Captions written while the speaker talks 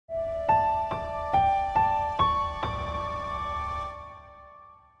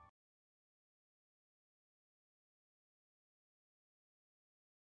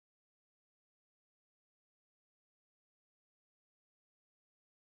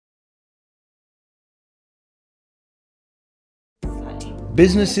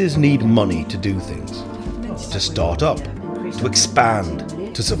Businesses need money to do things, to start up, to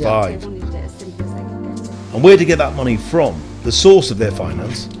expand, to survive. And where to get that money from, the source of their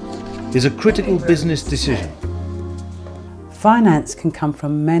finance, is a critical business decision. Finance can come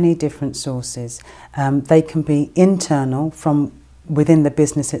from many different sources. They can be internal from within the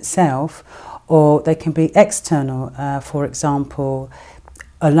business itself, or they can be external, for example,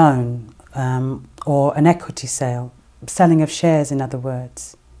 a loan or an equity sale, selling of shares in other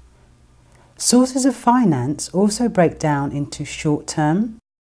words. Sources of finance also break down into short-term,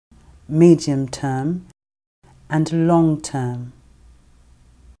 medium-term and long-term.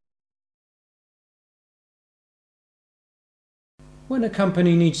 When a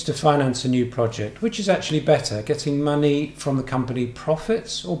company needs to finance a new project, which is actually better, getting money from the company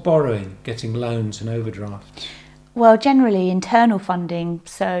profits or borrowing, getting loans and overdrafts? Well, generally internal funding,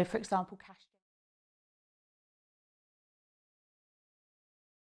 so for example cash.